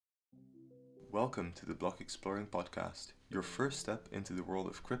Welcome to the Block Exploring Podcast, your first step into the world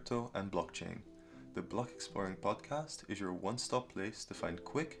of crypto and blockchain. The Block Exploring Podcast is your one-stop place to find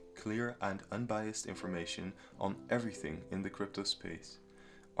quick, clear, and unbiased information on everything in the crypto space.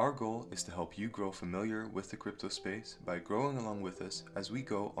 Our goal is to help you grow familiar with the crypto space by growing along with us as we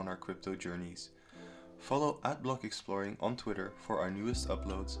go on our crypto journeys. Follow at Block Exploring on Twitter for our newest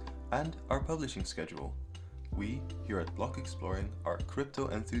uploads and our publishing schedule. We, here at Block Exploring, are crypto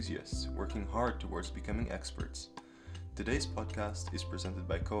enthusiasts working hard towards becoming experts. Today's podcast is presented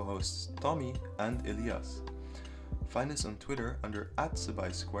by co-hosts Tommy and Elias. Find us on Twitter under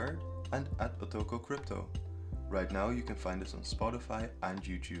 @SabaiSquared and @OtokoCrypto. Right now you can find us on Spotify and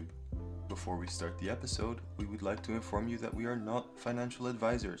YouTube. Before we start the episode, we would like to inform you that we are not financial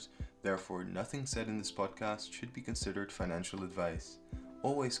advisors. Therefore, nothing said in this podcast should be considered financial advice.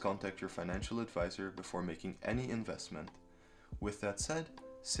 Always contact your financial advisor before making any investment. With that said,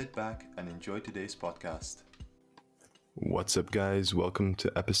 sit back and enjoy today's podcast. What's up, guys? Welcome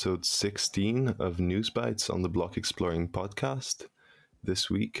to episode 16 of News Bites on the Block Exploring podcast.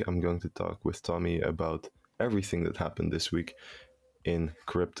 This week, I'm going to talk with Tommy about everything that happened this week in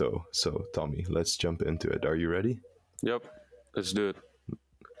crypto. So, Tommy, let's jump into it. Are you ready? Yep, let's do it.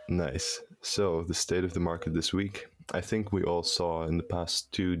 Nice. So, the state of the market this week. I think we all saw in the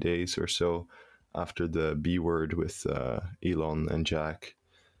past 2 days or so after the B word with Elon and Jack,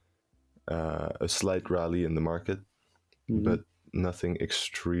 a slight rally in the market, but nothing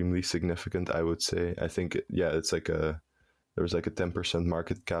extremely significant, I would say. I think, it's like there was like a 10%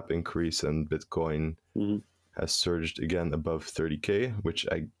 market cap increase, and Bitcoin has surged again above 30K, which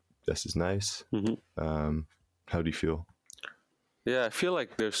I guess is nice. How do you feel? Yeah, I feel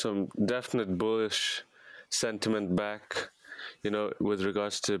like there's some definite bullish sentiment back, with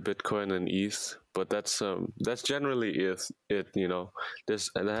regards to Bitcoin and ETH, but that's generally it. There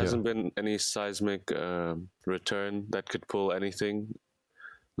hasn't been any seismic return that could pull anything,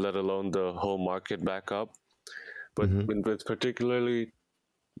 let alone the whole market back up. But with particular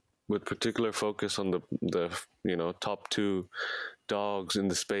focus on the top two dogs in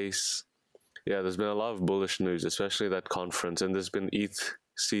the space, there's been a lot of bullish news, especially that conference, and there's been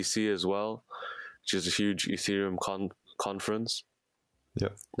ETHCC as well, which is a huge Ethereum conference.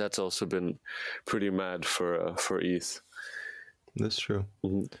 Yeah, that's also been pretty mad for ETH. That's true.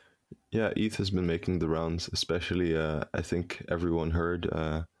 Yeah, ETH has been making the rounds, especially I think everyone heard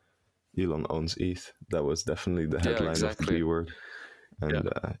Elon owns ETH. That was definitely the headline of the B word. And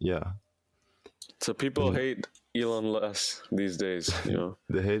so people hate Elon less these days,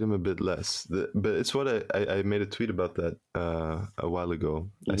 They hate him a bit less. But it's what I made a tweet about that a while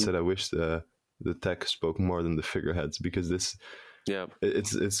ago. I said I wish the tech spoke more than the figureheads, because it's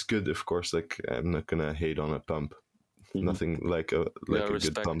good, of course. Like, I'm not gonna hate on a pump. Nothing like a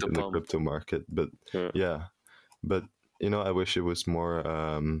good pump in the crypto market, but but I wish it was more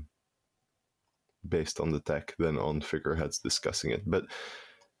based on the tech than on figureheads discussing it. But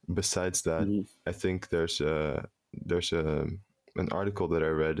besides that, I think there's an article that I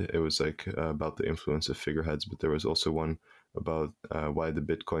read. It was like about the influence of figureheads, but there was also one about why the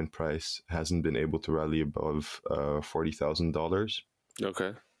Bitcoin price hasn't been able to rally above $40,000.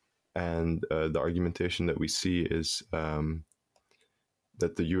 Okay. And the argumentation that we see is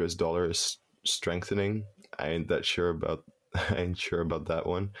that the US dollar is strengthening. I ain't sure about that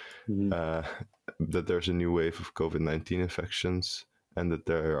one. That there's a new wave of COVID-19 infections, and that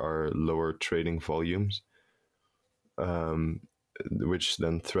there are lower trading volumes, which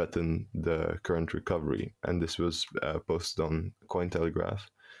then threaten the current recovery. And this was posted on Cointelegraph.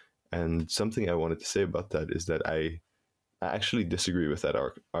 And something I wanted to say about that is that I actually disagree with that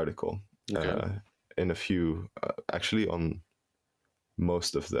article in a few, actually on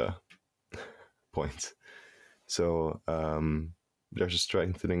most of the points. So there's a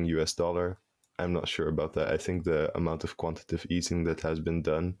strengthening US dollar. I'm not sure about that. I think the amount of quantitative easing that has been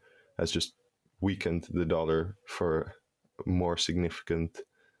done has just weakened the dollar for more significant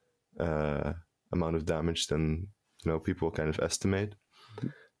amount of damage than people kind of estimate.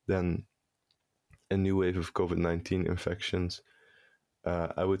 Then a new wave of COVID-19 infections.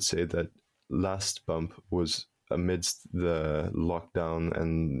 I would say that last bump was amidst the lockdown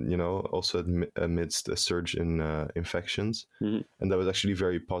and also amidst a surge in infections, and that was actually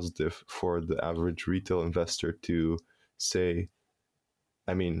very positive for the average retail investor to say,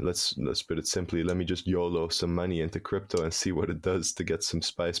 I mean, let's put it simply, let me just YOLO some money into crypto and see what it does to get some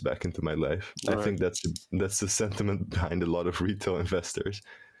spice back into my life. I think that's the sentiment behind a lot of retail investors.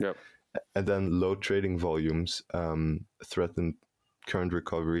 Yep. And then low trading volumes threaten current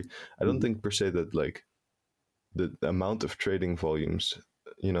recovery. I don't think per se that like the amount of trading volumes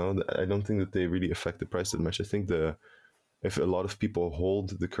I don't think that they really affect the price that much. I think if a lot of people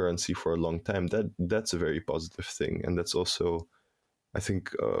hold the currency for a long time, that's a very positive thing, and that's also, I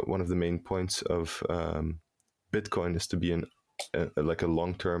think, one of the main points of Bitcoin is to be like a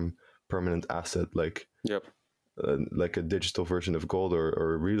long-term permanent asset, Yep. like a digital version of gold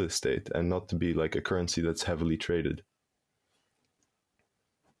or real estate, and not to be like a currency that's heavily traded.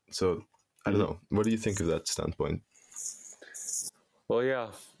 So I don't know. What do you think of that standpoint? Well,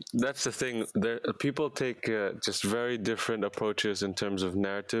 yeah, that's the thing. People take just very different approaches in terms of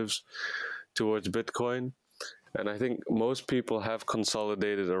narratives towards Bitcoin, and I think most people have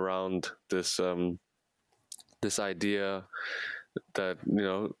consolidated around this idea that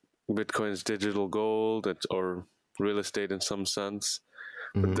Bitcoin is digital gold, or real estate in some sense.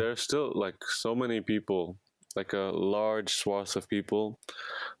 But there are still like so many people, like a large swath of people,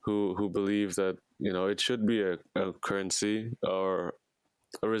 who believe that it should be a currency, or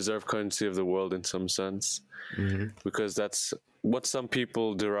a reserve currency of the world in some sense, because that's what some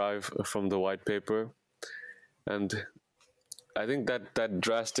people derive from the white paper. And I think that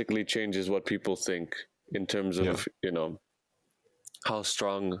drastically changes what people think in terms of how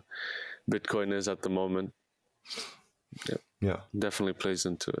strong Bitcoin is at the moment. Yeah, definitely plays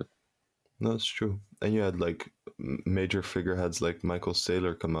into it. No, that's true. And you had like major figureheads like Michael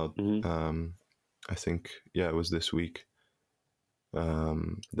Saylor come out. I think, it was this week,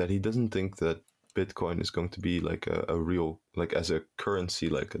 that he doesn't think that Bitcoin is going to be like a real, like as a currency,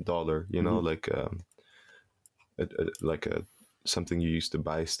 like a dollar, like something you use to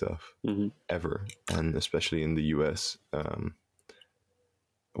buy stuff ever, and especially in the US.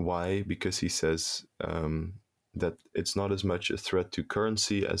 Why? Because he says that it's not as much a threat to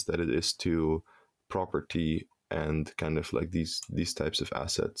currency as that it is to property and kind of like these types of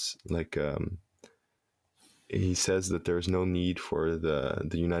assets. Like he says that there's no need for the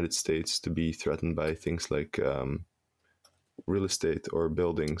United States to be threatened by things like real estate or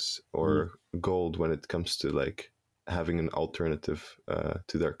buildings or gold when it comes to like having an alternative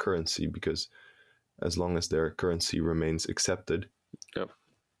to their currency, because as long as their currency remains accepted,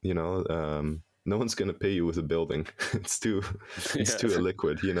 no one's going to pay you with a building. It's too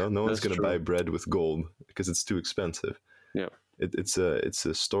illiquid, no one's going to buy bread with gold because it's too expensive. It's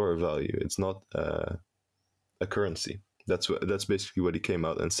a store of value. It's not a currency. That's basically what he came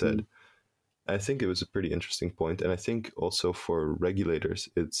out and said. I think it was a pretty interesting point, and I think also for regulators,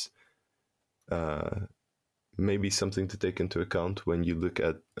 it's maybe something to take into account when you look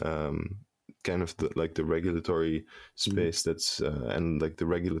at kind of the regulatory space that's and like the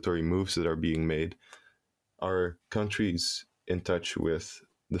regulatory moves that are being made. Are countries in touch with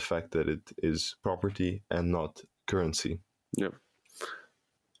the fact that it is property and not currency?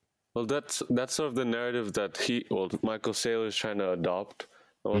 Well, that's sort of the narrative that Michael Saylor is trying to adopt.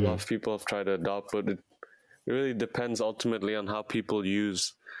 A lot of people have tried to adopt, but it really depends ultimately on how people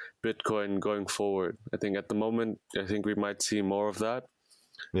use Bitcoin going forward. I think at the moment, we might see more of that,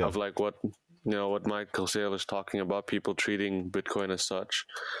 of like what Michael Saylor is talking about, people treating Bitcoin as such.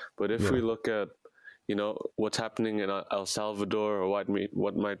 But if we look at what's happening in El Salvador, or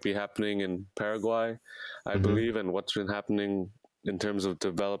what might be happening in Paraguay, I believe, and what's been happening in terms of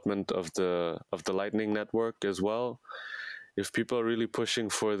development of the Lightning Network as well, if people are really pushing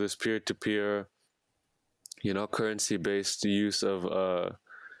for this peer-to-peer, currency-based use of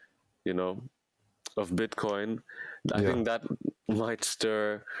Bitcoin, I think that might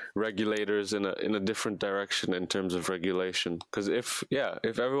stir regulators in a different direction in terms of regulation. Because if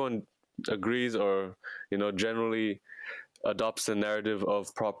everyone agrees, or generally adopts the narrative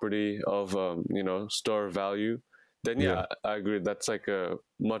of property, of store value, then I agree, that's like a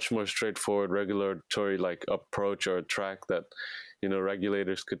much more straightforward regulatory like approach or track that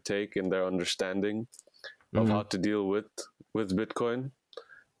regulators could take in their understanding of how to deal with Bitcoin.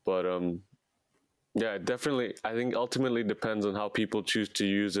 But it definitely, I think, ultimately depends on how people choose to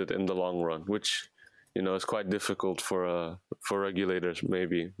use it in the long run, which is quite difficult for regulators.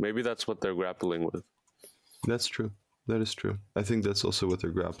 Maybe that's what they're grappling with. That's true. That is true. I think that's also what they're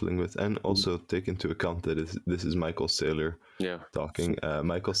grappling with, and also take into account that this is Michael Saylor talking.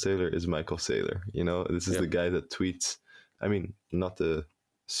 Michael Saylor is Michael Saylor. This is the guy that tweets. I mean, not to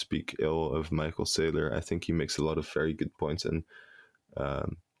speak ill of Michael Saylor, I think he makes a lot of very good points, and I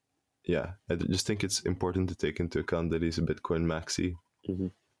just think it's important to take into account that he's a Bitcoin maxi,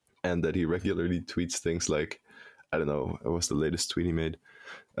 and that he regularly tweets things like, I don't know, what was the latest tweet he made?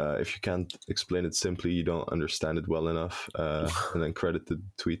 If you can't explain it simply, you don't understand it well enough. And then credit the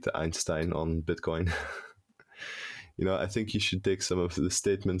tweet to Einstein on Bitcoin. I think you should take some of the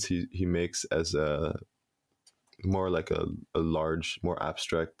statements he makes as more like a large, more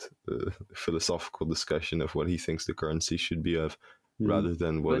abstract philosophical discussion of what he thinks the currency should be of, rather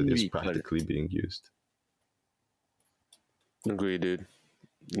than what When it is we call it, practically being used. Agree, dude.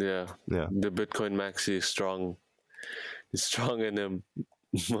 Yeah. Yeah. The Bitcoin maxi is strong. It's strong in him,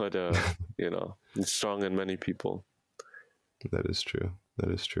 but you know, it's strong in many people. That is true.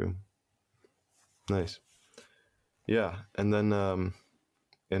 That is true. Nice. Yeah, and then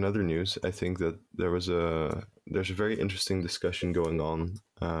in other news, I think that there's a very interesting discussion going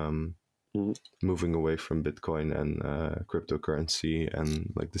on, moving away from Bitcoin and cryptocurrency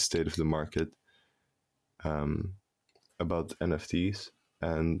and like the state of the market, about NFTs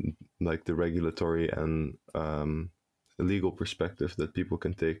and like the regulatory and legal perspective that people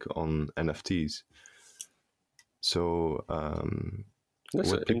can take on NFTs. So That's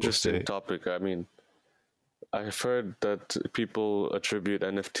what an people interesting say, topic. I mean, I've heard that people attribute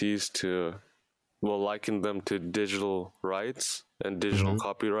NFTs to, well, liken them to digital rights and digital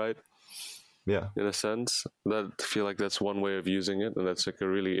copyright yeah, in a sense. That I feel like that's one way of using it, and that's like a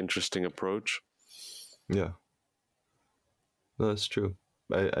really interesting approach. yeah, no, that's true.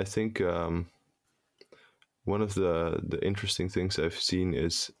 I think one of the interesting things I've seen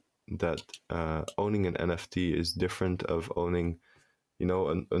is that owning an NFT is different of owning, you know,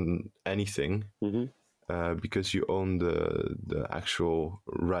 an anything, because you own the actual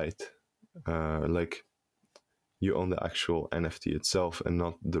right, like you own the actual NFT itself and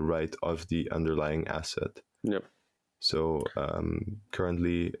not the right of the underlying asset. Yep. So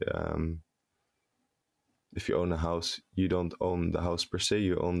currently, if you own a house, you don't own the house per se,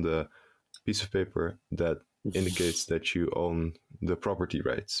 you own the piece of paper that indicates that you own the property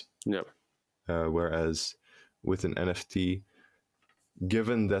rights. Yep. Whereas with an NFT,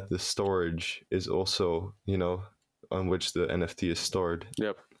 given that the storage is also, you know, on which the NFT is stored,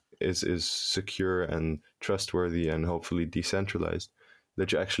 Yep. is secure and trustworthy and hopefully decentralized,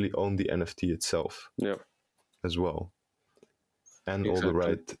 that you actually own the NFT itself. Yep. As well, and all the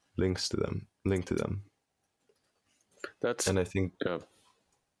right links to them, linked to them. That's, and I think, yeah.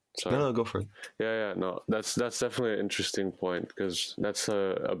 Sorry. No, go for it. Yeah, no, that's definitely an interesting point, because that's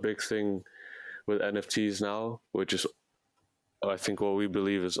a big thing with NFTs now, which is, I think, what we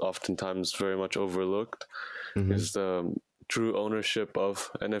believe is oftentimes very much overlooked, is the true ownership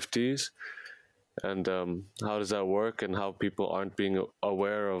of NFTs, and how does that work, and how people aren't being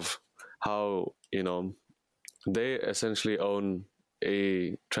aware of how, you know, they essentially own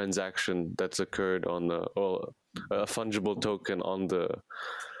a transaction that's occurred on a fungible token on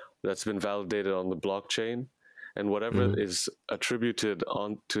that's been validated on the blockchain, and whatever is attributed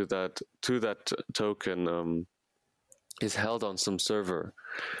onto that token is held on some server,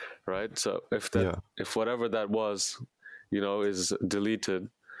 right? So if whatever that was, you know, is deleted,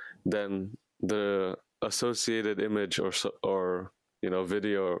 then the associated image or you know,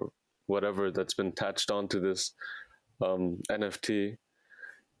 video or whatever that's been attached onto this NFT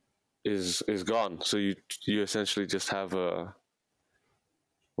is gone. So you essentially just have a,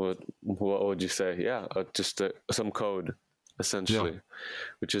 what would you say? Yeah, just some code essentially,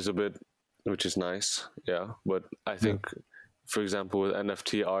 which is nice. Yeah, but I think, for example, with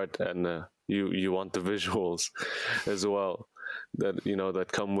NFT art, and you want the visuals as well, that, you know,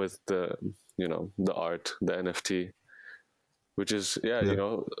 that come with the, you know, the art, the NFT, which is you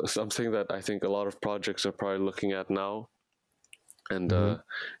know, something that I think a lot of projects are probably looking at now. And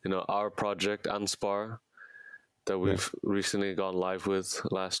you know, our project Anspar that we've recently gone live with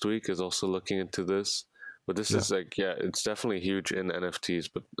last week is also looking into this. But this is like, it's definitely huge in NFTs.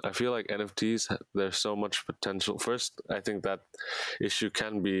 But I feel like NFTs, there's so much potential. First, I think that issue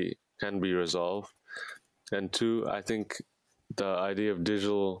can be resolved, and two, I think the idea of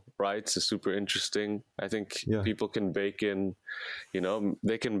digital rights is super interesting. I think people can bake in, you know,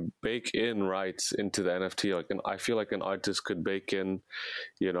 they can bake in rights into the NFT. Like, I feel like an artist could bake in,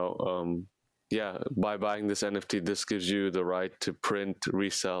 you know, by buying this NFT, this gives you the right to print,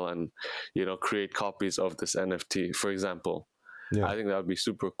 resell, and, you know, create copies of this NFT, for example. I think that would be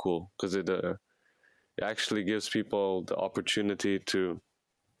super cool, because it actually gives people the opportunity to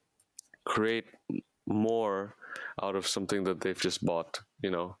create more out of something that they've just bought, you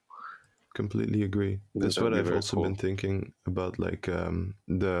know. Completely agree. That's what I've also been thinking about, like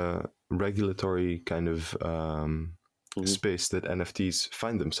the regulatory kind of space that NFTs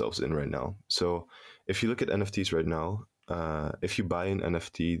find themselves in right now. So if you look at NFTs right now, if you buy an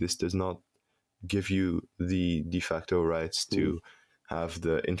NFT, this does not give you the de facto rights to have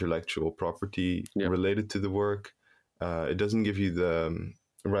the intellectual property related to the work. It doesn't give you the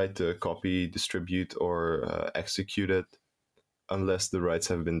right to copy, distribute, or execute it unless the rights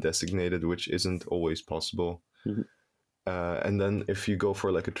have been designated, which isn't always possible. Mhm. And then if you go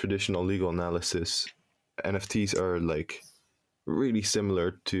for like a traditional legal analysis, NFTs are like really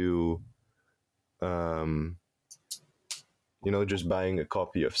similar to, um, just buying a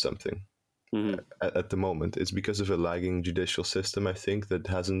copy of something Mhm. at the moment. It's because of a lagging judicial system, I think, that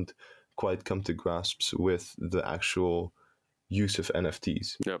hasn't quite come to grasps with the actual use of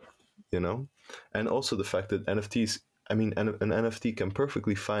NFTs, Yep. And also the fact that NFTs, I mean, an NFT can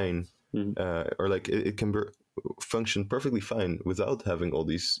perfectly fine, Mhm. or like it can function perfectly fine without having all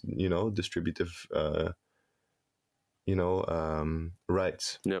these, distributive,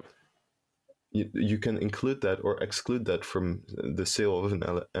 rights. Yep. You can include that or exclude that from the sale of an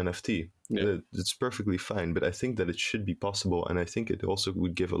NFT. Yeah. It's perfectly fine, but I think that it should be possible, and I think it also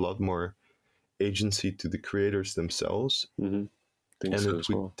would give a lot more agency to the creators themselves, Mhm. Think and so it as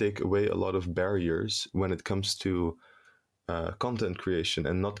would well. take away a lot of barriers when it comes to content creation,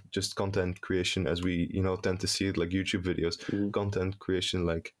 and not just content creation as we tend to see it, like YouTube videos. Mhm. Content creation,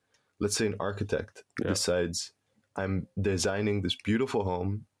 like, let's say an architect Yeah. decides, I'm designing this beautiful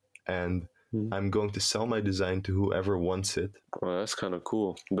home, and Mhm. I'm going to sell my design to whoever wants it, Well, that's kind of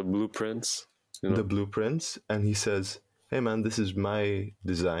cool. The blueprints, the blueprints, and he says, hey man, this is my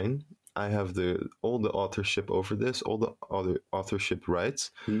design, I have all the authorship over this, all the other authorship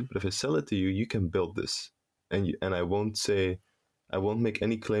rights, Mhm. but if I sell it to you, you can build this, and I won't make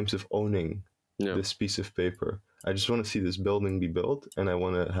any claims of owning Yeah. this piece of paper. I just want to see this building be built, and I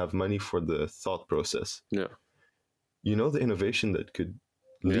want to have money for the thought process. Yeah. The innovation that could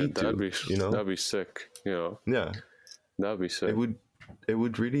Yeah. lead to, That'd be sick. yeah, That'd be it sick.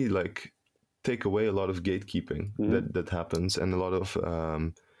 would really like take away a lot of gatekeeping Mhm. that happens, and a lot of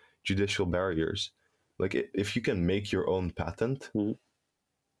judicial barriers. Like, if you can make your own patent, Mhm.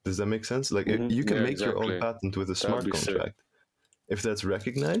 does that make sense? Like, Mhm. you can Yeah. make your own Exactly. patent with a That'd smart be sick. contract. If that's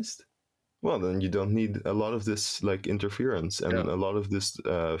recognized, well, then you don't need a lot of this like interference and Yeah. a lot of this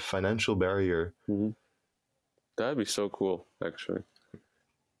financial barrier. Mhm. That'd be so cool, actually.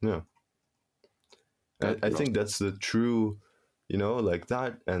 Yeah, That'd I be think awesome. that's the true, like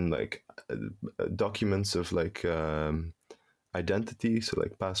that, and like documents of like identity, so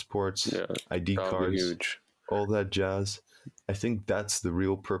like passports, Yeah. ID That'd be cards, huge. all that jazz. I think that's the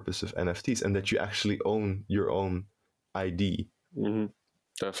real purpose of NFTs, and that you actually own your own ID. Hmm.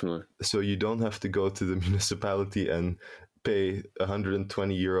 Definitely. So you don't have to go to the municipality and pay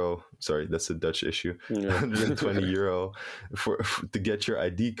 120 euro. Sorry, that's a Dutch issue. Yeah. 120 euro for to get your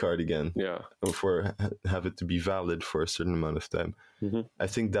ID card again, Yeah. or for have it to be valid for a certain amount of time. Hmm. I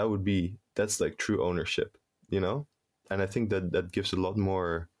think that's like true ownership, and I think that that gives a lot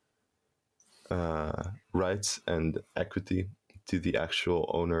more rights and equity to the actual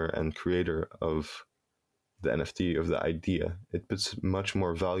owner and creator of the NFT, of the idea. It puts much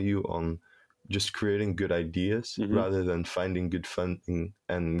more value on just creating good ideas Hmm. rather than finding good funding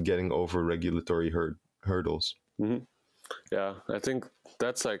and getting over regulatory hurdles. Hmm. Yeah. I think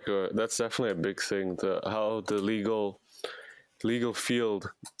that's definitely a big thing. How the legal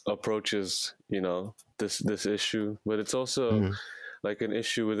field approaches, this issue, but it's also Mm-hmm. like an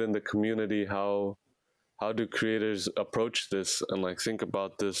issue within the community. How do creators approach this and like think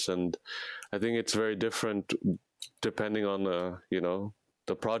about this? And I think it's very different depending on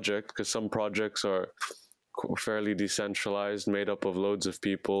the project, because some projects are fairly decentralized, made up of loads of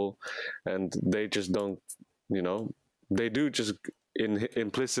people, and they just don't, you know, they do just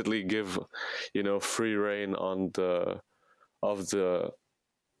implicitly give, free reign on of the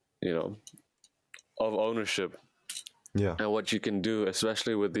you know of ownership Yeah. and what you can do,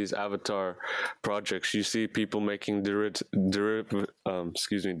 especially with these avatar projects. You see people making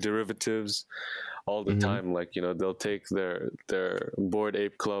derivatives all the Mm-hmm. time. Like, they'll take their Bored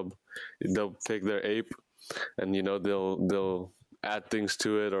Ape Club, they'll take their ape, and they'll add things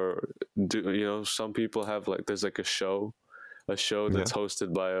to it, or do some people have like there's like a show Yeah. that's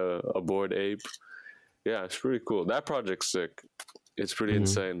hosted by a Bored Ape. Yeah, it's pretty cool. That project's sick. It's pretty Mm-hmm.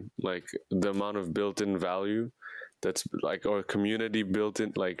 insane. Like the amount of built-in value that's like, or community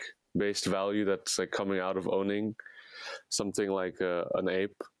built-in like based value that's like coming out of owning something like an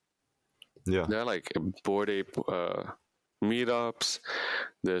ape. Yeah. There are like Bored Ape meetups.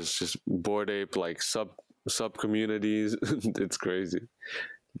 There's just Bored Ape like sub communities. It's crazy.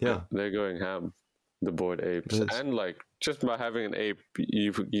 Yeah. They're going ham, the Bored Apes, That's and like just by having an ape,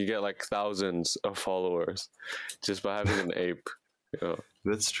 you get like thousands of followers just by having an ape. You know,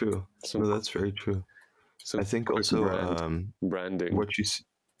 that's true. some No, that's very true. I some think quick also branding. what you see,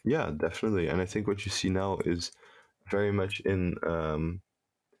 yeah, definitely. And I think what you see now is very much in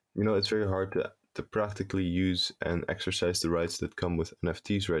it's very hard to practically use and exercise the rights that come with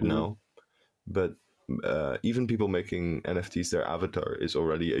NFTs right Hmm. now. But even people making NFTs, their avatar is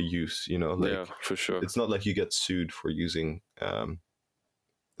already a use. You know, like Yeah, for sure. it's not like you get sued for using.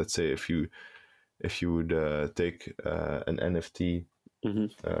 Let's say if you would take an NFT,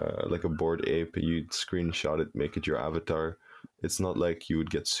 like a Bored Ape, you'd screenshot it, make it your avatar. It's not like you would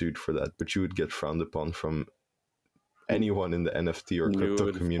get sued for that, but you would get frowned upon from anyone in the NFT or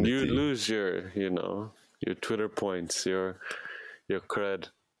crypto community. You lose your, you know, your Twitter points, your cred,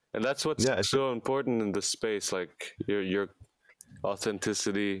 and that's what's so important in this space, like your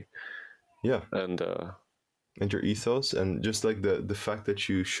authenticity. Yeah, and your ethos, and just like the fact that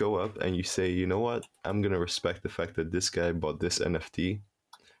you show up and you say, you know what, I'm gonna respect the fact that this guy bought this NFT,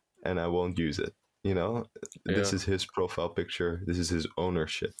 and I won't use it. You know, this is his profile picture. This is his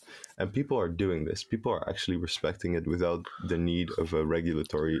ownership. And people are doing this. People are actually respecting it without the need of a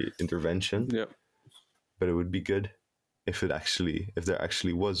regulatory intervention. Yeah. But it would be good if there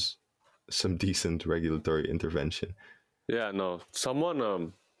actually was some decent regulatory intervention. Yeah, no. Someone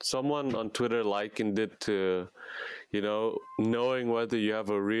on Twitter likened it to, you know, knowing whether you have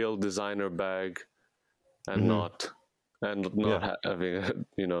a real designer bag and not having a,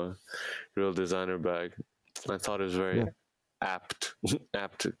 you know, real designer bag. I thought it was very apt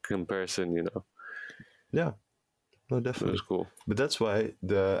comparison, you know. Yeah, no, definitely. It was cool. But that's why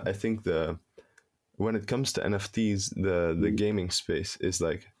I think when it comes to NFTs, the gaming space is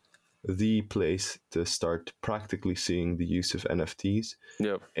like the place to start practically seeing the use of NFTs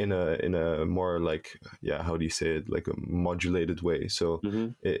in a more like, how do you say it, like a modulated way. So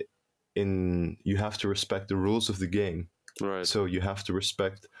you have to respect the rules of the game. Right. So you have to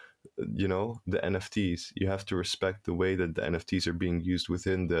respect, you know, the NFTs. You have to respect the way that the NFTs are being used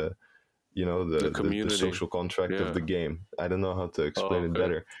within the, you know, the social contract of the game. I don't know how to explain it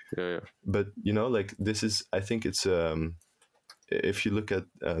better. Yeah. But, you know, like this is, I think it's, if you look at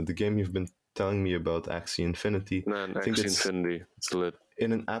the game you've been telling me about, Axie Infinity, Man, I think Axie Infinity, it's lit.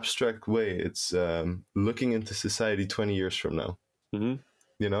 In an abstract way, it's looking into society 20 years from now. You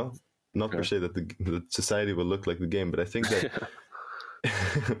know, not per se that the society will look like the game, but I think that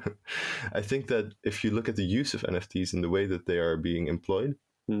I think that if you look at the use of NFTs and the way that they are being employed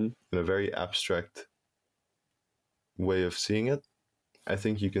in a very abstract way of seeing it, I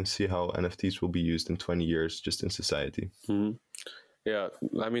think you can see how NFTs will be used in 20 years just in society. Yeah,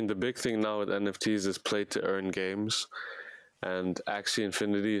 I mean, the big thing now with NFTs is play to earn games, and Axie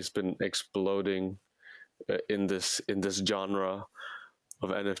Infinity has been exploding in this genre of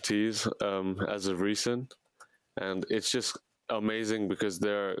NFTs as of recent, and it's just amazing because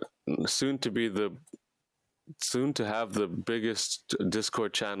they're soon to have the biggest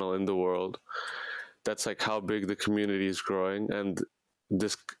Discord channel in the world. That's like how big the community is growing, and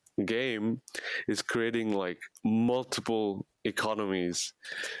this game is creating like multiple economies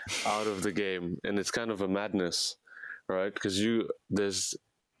out of the game, and it's kind of a madness, right? Because there's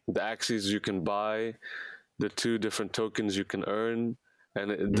the Axies you can buy, the 2 different tokens you can earn,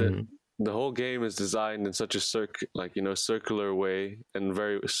 and the whole game is designed in such a circular way, and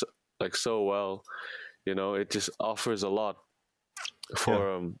very like so well, you know. It just offers a lot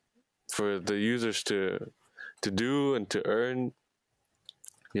for the users to do and to earn,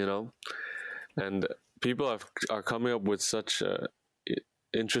 you know. And people are coming up with such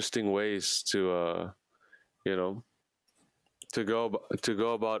interesting ways to you know, to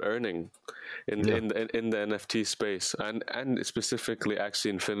go about earning in the NFT space, and specifically Axie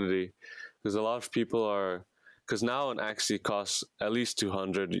Infinity, because a lot of people are, because now an Axie costs at least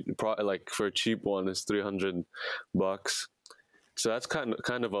 200, like for a cheap one is $300, so that's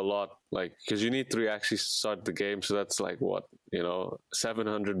kind of a lot, like, because you need 3 Axies to start the game, so that's like what, you know,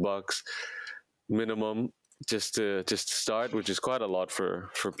 $700 minimum just to start, which is quite a lot for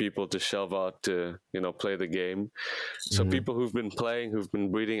people to shelve out to, you know, play the game. So people who've been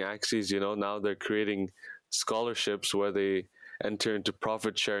breeding Axies, you know, now they're creating scholarships where they enter into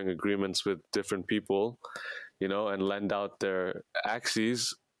profit sharing agreements with different people, you know, and lend out their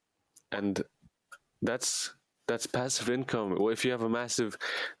Axies, and that's passive income. Well, if you have a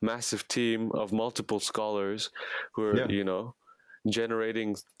massive team of multiple scholars who are, you know,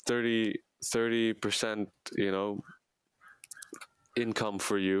 generating 30%, you know, income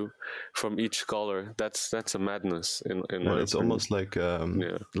for you from each scholar, that's a madness in my it's opinion. almost like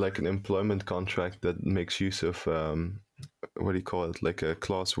an employment contract that makes use of what do you call it, like a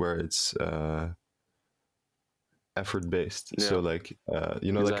clause where it's effort based. So like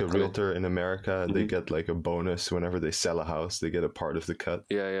you know, like a realtor in America, they get like a bonus whenever they sell a house, they get a part of the cut.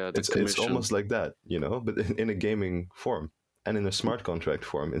 It's almost like that, you know, but in a gaming form and in a smart contract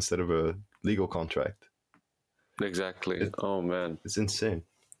form instead of a legal contract. Exactly. Oh man, it's insane.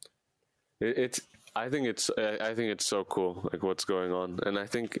 It's I think it's so cool, like what's going on, and I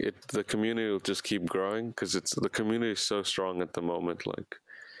think the community will just keep growing because the community is so strong at the moment. Like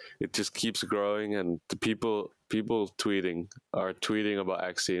it just keeps growing, and the people are tweeting about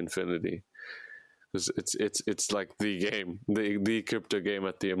Axie Infinity because it's like the game, the crypto game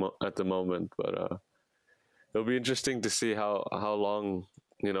at the moment. But it'll be interesting to see how long,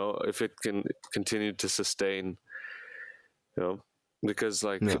 if it can continue to sustain, you know, because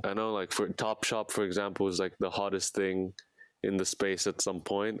like Yeah. I know like for Top Shop, for example, was like the hottest thing in the space at some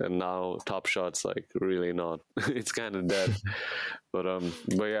point, and now Top Shot's like really not. It's kind of dead. But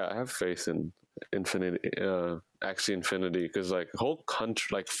yeah, I have faith in Infinity, Axie Infinity, because like whole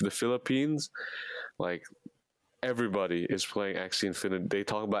country, like the Philippines, like everybody is playing Axie Infinity. They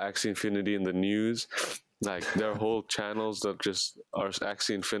talk about Axie Infinity in the news. Like there are whole channels that just are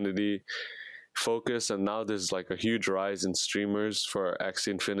Axie Infinity focus, and now there's like a huge rise in streamers for Axie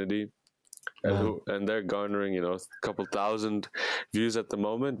Infinity, and they're garnering a couple thousand views at the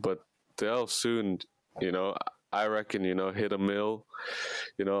moment, but they'll soon, I reckon, hit a mill,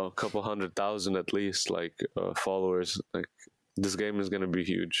 a couple 100,000 at least, like followers. Like this game is gonna be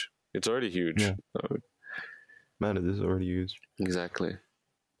huge. It's already huge. Yeah. Man, it is already huge. Exactly.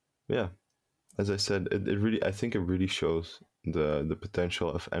 Yeah, as I said, I think it really shows the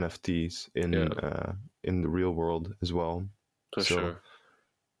potential of NFTs in the real world as well. For sure.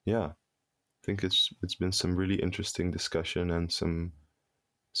 Yeah, I think it's been some really interesting discussion and some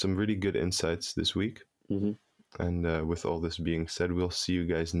really good insights this week. Mm-hmm. And with all this being said, we'll see you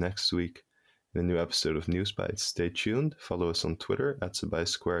guys next week in a new episode of News Bites. Stay tuned. Follow us on Twitter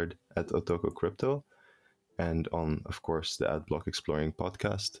 @Sabai2, @OtokoCrypto, and on, of course, the Block Exploring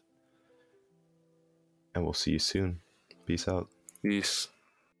podcast. And we'll see you soon. Peace out. Peace.